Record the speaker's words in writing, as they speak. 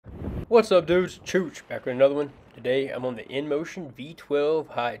What's up, dudes? Chooch back with another one. Today I'm on the INMOTION V12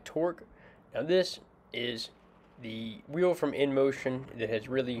 high torque. Now this is the wheel from INMOTION that has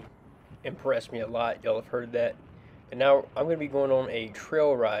really impressed me a lot. Y'all have heard that. And now I'm going to be going on a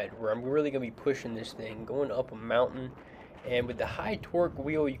trail ride where I'm really going to be pushing this thing, going up a mountain. And with the high torque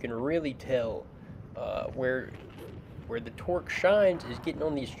wheel, you can really tell where the torque shines is getting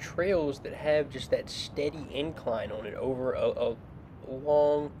on these trails that have just that steady incline on it over a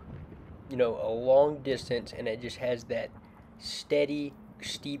long a long distance, and it just has that steady,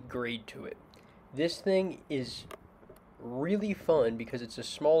 steep grade to it. This thing is really fun because it's a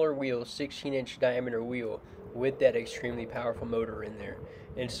smaller wheel, 16-inch diameter wheel with that extremely powerful motor in there.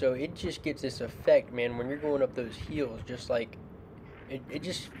 And so it just gets this effect, man, when you're going up those hills, just like it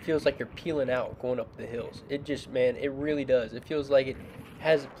just feels like you're peeling out going up the hills. It just, man, it really does. It feels like it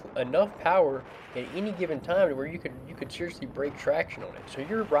has enough power at any given time to where you could seriously break traction on it. So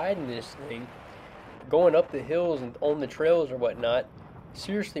you're riding this thing, going up the hills and on the trails or whatnot,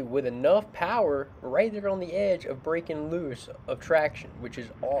 seriously with enough power right there on the edge of breaking loose of traction, which is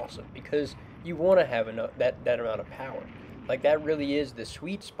awesome because you want to have enough that amount of power. Like, that really is the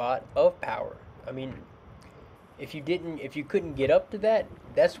sweet spot of power. I mean, if you couldn't get up to that,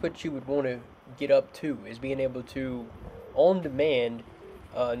 that's what you would want to get up to, is being able to, on demand,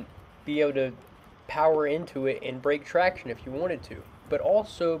 be able to power into it and break traction if you wanted to, but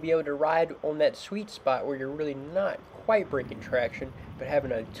also be able to ride on that sweet spot where you're really not quite breaking traction, but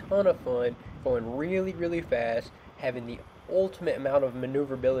having a ton of fun, going really, really fast, having the ultimate amount of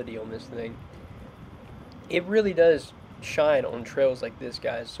maneuverability on this thing. It really does shine on trails like this,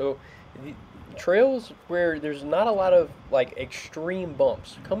 guys. So the trails where there's not a lot of like extreme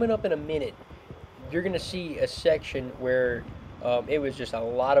bumps, coming up in a minute, you're gonna see a section where it was just a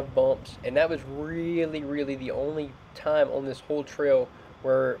lot of bumps, and that was really, really the only time on this whole trail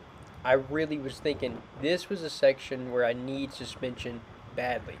where I really was thinking this was a section where I need suspension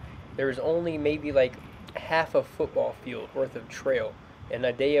badly. There was only maybe like half a football field worth of trail in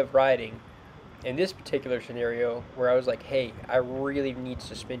a day of riding in this particular scenario where I was like, hey, I really need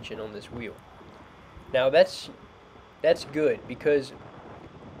suspension on this wheel. Now that's good because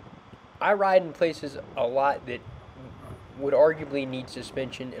I ride in places a lot that would arguably need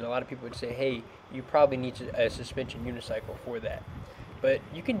suspension, and a lot of people would say, hey, you probably need a suspension unicycle for that. But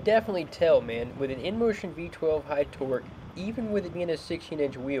you can definitely tell, man, with an INMOTION V12 high torque, even with it being a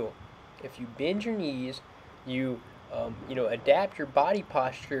 16-inch wheel, if you bend your knees, you adapt your body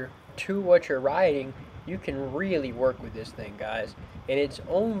posture to what you're riding, you can really work with this thing, guys. And it's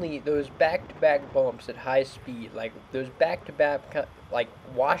only those back-to-back bumps at high speed, like those back-to-back like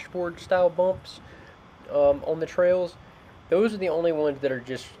washboard style bumps on the trails. Those are the only ones that are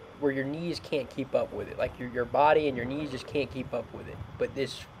just where your knees can't keep up with it. Like your body and your knees just can't keep up with it. But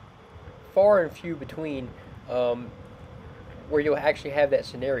this far and few between where you'll actually have that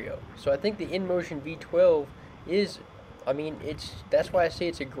scenario. So I think the INMOTION V12 is, I mean, that's why I say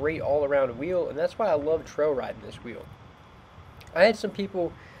it's a great all-around wheel, and that's why I love trail riding this wheel. I had some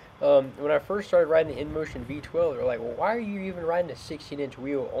people, when I first started riding the INMOTION V12, they're like, well, why are you even riding a 16-inch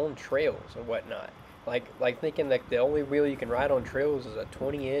wheel on trails and whatnot? Like thinking like the only wheel you can ride on trails is a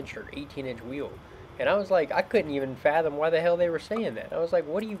 20-inch or 18-inch wheel. And I was like, I couldn't even fathom why the hell they were saying that. I was like,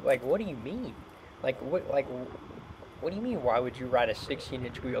 what do you mean? What do you mean, why would you ride a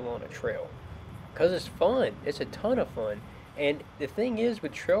 16-inch wheel on a trail? Because it's fun. It's a ton of fun. And the thing is,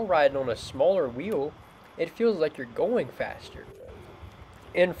 with trail riding on a smaller wheel, it feels like you're going faster.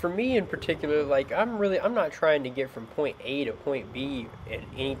 And for me in particular, like, I'm not trying to get from point A to point B in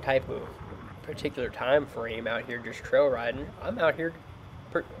any type of particular time frame out here just trail riding. I'm out here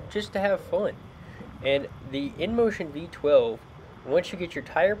just to have fun. And the INMOTION V12, once you get your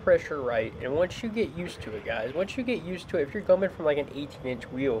tire pressure right, and once you get used to it, guys, once you get used to it, if you're coming from like an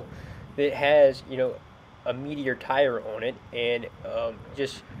 18-inch wheel that has, a meatier tire on it and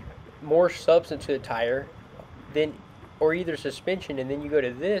just more substance to the tire, then, or either suspension, and then you go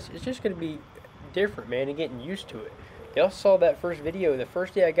to this, it's just going to be different, man, and getting used to it. Y'all saw that first video. The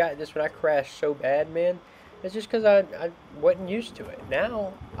first day I got this, when I crashed so bad, man, it's just because I wasn't used to it.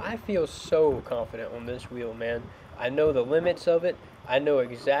 Now, I feel so confident on this wheel, man. I know the limits of it. I know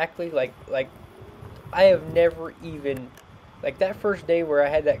exactly, like I have never even, like that first day where I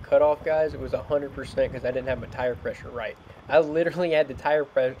had that cutoff, guys, it was 100% because I didn't have my tire pressure right. I literally had the tire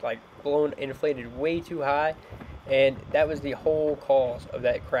pressure, like, inflated way too high, and that was the whole cause of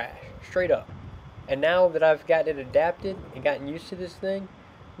that crash, straight up. And now that I've gotten it adapted and gotten used to this thing,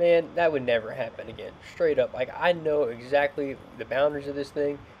 man, that would never happen again. Straight up. Like, I know exactly the boundaries of this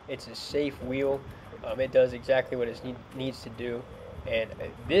thing. It's a safe wheel. It does exactly what it needs to do. And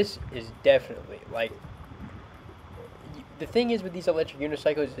this is definitely like, the thing is with these electric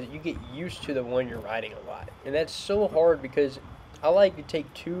unicycles is that you get used to the one you're riding a lot, and that's so hard because I like to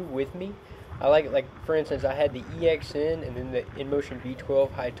take two with me. I like for instance, I had the EXN and then the INMOTION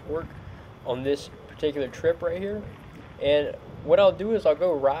V12 high torque on this particular trip right here. And what I'll do is I'll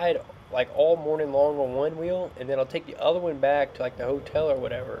go ride like all morning long on one wheel, and then I'll take the other one back to like the hotel or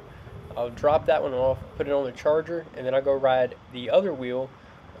whatever. I'll drop that one off, put it on the charger, and then I'll go ride the other wheel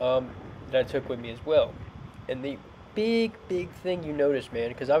that I took with me as well. And the big thing you notice, man,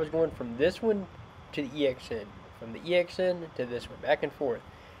 because I was going from this one to the EXN, from the EXN to this one, back and forth,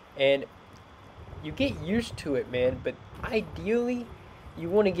 and you get used to it, man. But ideally you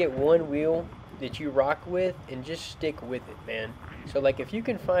want to get one wheel that you rock with and just stick with it, man. So like if you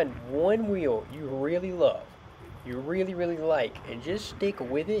can find one wheel you really love, you really like, and just stick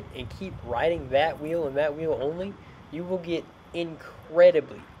with it and keep riding that wheel and that wheel only, you will get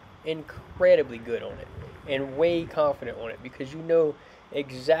incredibly good on it, and way confident on it, because you know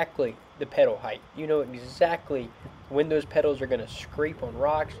exactly the pedal height, you know exactly when those pedals are going to scrape on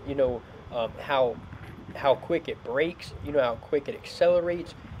rocks, you know how quick it brakes, you know how quick it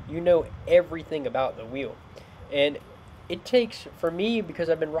accelerates, you know everything about the wheel. And it takes, for me, because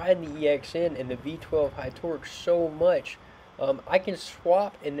I've been riding the EXN and the V12 high torque so much, I can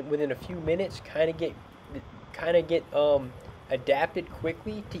swap and within a few minutes kind of get adapted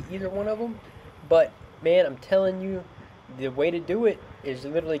quickly to either one of them. But man, I'm telling you, the way to do it is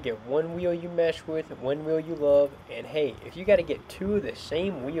literally get one wheel you mesh with, one wheel you love, and hey, if you got to get two of the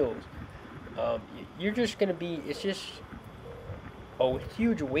same wheels, you're just going to be, it's just a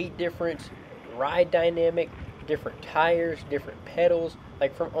huge weight difference, ride dynamic, different tires, different pedals.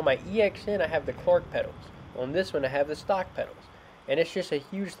 Like on my EXN I have the Clark pedals, on this one I have the stock pedals, and it's just a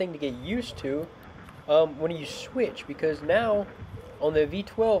huge thing to get used to when you switch, because now on the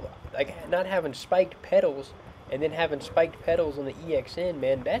V12, like not having spiked pedals and then having spiked pedals on the EXN,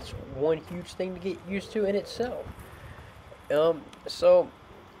 man, that's one huge thing to get used to in itself. So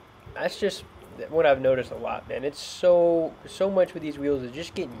that's just what I've noticed a lot, man. It's so much with these wheels is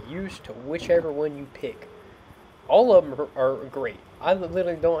just getting used to whichever one you pick. All of them are great. I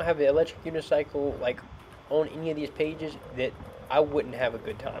literally don't have the electric unicycle like on any of these pages that I wouldn't have a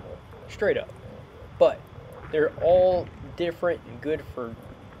good time on, straight up. But they're all different and good for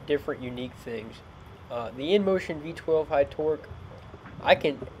different unique things. The INMOTION V12 high torque, I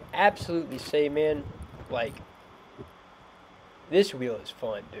can absolutely say, man, like, this wheel is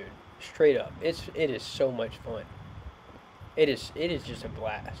fun, dude. Straight up, it is so much fun. It is just a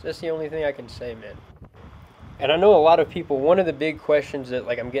blast. That's the only thing I can say, man. And I know a lot of people, one of the big questions that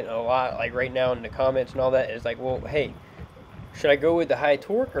like I'm getting a lot like right now in the comments and all that is like, well, hey, should I go with the high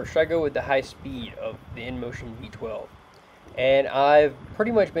torque or should I go with the high speed of the INMOTION V12? And I've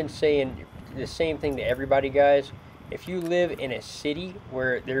pretty much been saying the same thing to everybody, guys. If you live in a city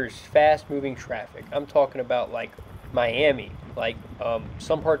where there's fast moving traffic, I'm talking about like Miami, like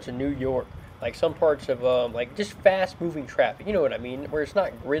some parts of New York, like some parts of like just fast moving traffic, you know what I mean, where it's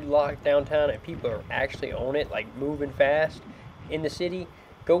not gridlocked downtown and people are actually on it, like moving fast in the city,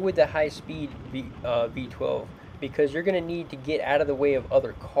 go with the high speed V12, because you're going to need to get out of the way of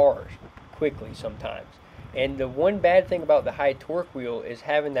other cars quickly sometimes. And the one bad thing about the high torque wheel is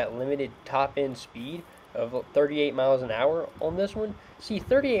having that limited top end speed of 38 miles an hour on this one. See,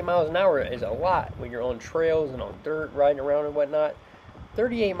 38 miles an hour is a lot when you're on trails and on dirt, riding around and whatnot.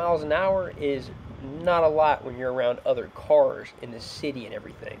 38 miles an hour is not a lot when you're around other cars in the city and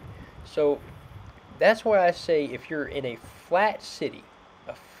everything. So that's why I say if you're in a flat city,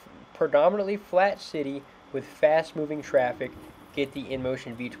 a predominantly flat city with fast moving traffic, get the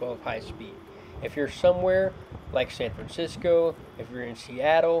INMOTION V12 high speed. If you're somewhere like San Francisco, if you're in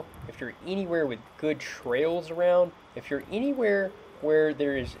Seattle, if you're anywhere with good trails around, if you're anywhere where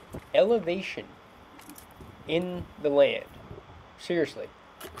there is elevation in the land, seriously,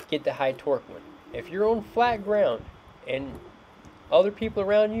 get the high torque one. If you're on flat ground and other people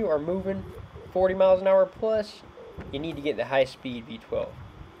around you are moving 40 miles an hour plus, you need to get the high speed V12.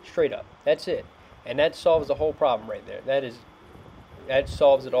 Straight up. That's it. And that solves the whole problem right there. That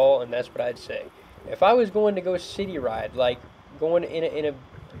solves it all, and that's what I'd say. If I was going to go city ride, like going in a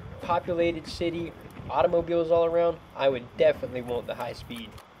populated city, automobiles all around, I would definitely want the high speed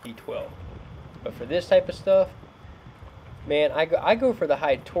V12. But for this type of stuff, man, I go for the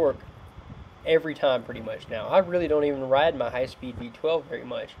high torque every time pretty much now. I really don't even ride my high speed V12 very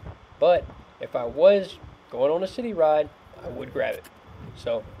much. But if I was going on a city ride, I would grab it.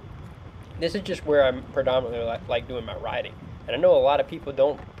 So this is just where I'm predominantly like doing my riding. And I know a lot of people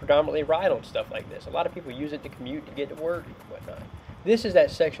don't predominantly ride on stuff like this. A lot of people use it to commute, to get to work and whatnot. This is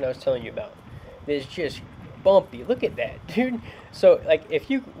that section I was telling you about. It's just bumpy. Look at that, dude. So, like, if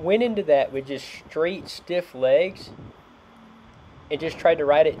you went into that with just straight, stiff legs and just tried to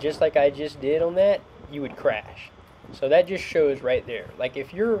ride it just like I just did on that, you would crash. So that just shows right there. Like,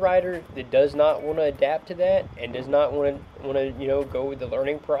 if you're a rider that does not want to adapt to that and does not want to, you know, go with the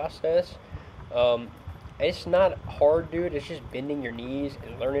learning process, it's not hard, dude. It's just bending your knees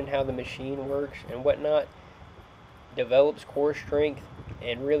and learning how the machine works and whatnot. Develops core strength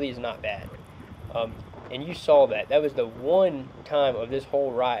and really is not bad. And you saw that. That was the one time of this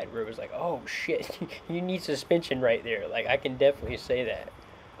whole ride where it was like, oh shit, you need suspension right there. Like, I can definitely say that.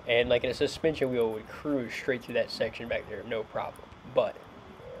 And like a suspension wheel would cruise straight through that section back there, no problem. But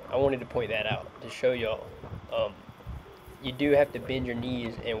I wanted to point that out to show y'all. You do have to bend your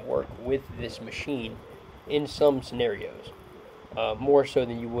knees and work with this machine in some scenarios. More so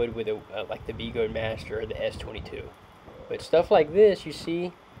than you would with like the Vigo Master or the S22. But stuff like this, you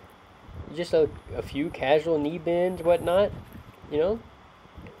see, just a few casual knee bends, whatnot, you know,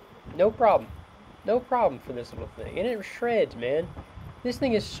 no problem. No problem for this little thing. And it shreds, man. This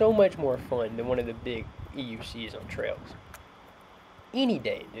thing is so much more fun than one of the big EUCs on trails. Any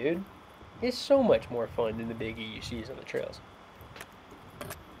day, dude. It's so much more fun than the big EUCs on the trails.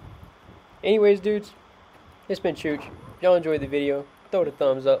 Anyways, dudes, it's been Chooch. If y'all enjoyed the video, throw it a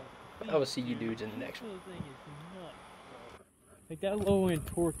thumbs up. I will see you dudes in the next one. Like, that low end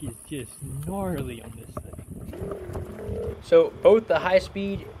torque is just gnarly on this thing. So both the high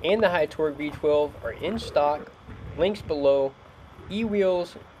speed and the high torque V12 are in stock. Links below.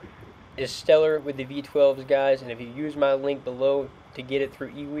 E-Wheels is stellar with the V12s, guys, and if you use my link below to get it through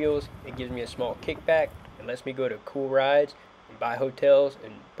E-Wheels, it gives me a small kickback and lets me go to cool rides and buy hotels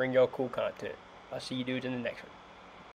and bring y'all cool content. I'll see you dudes in the next one.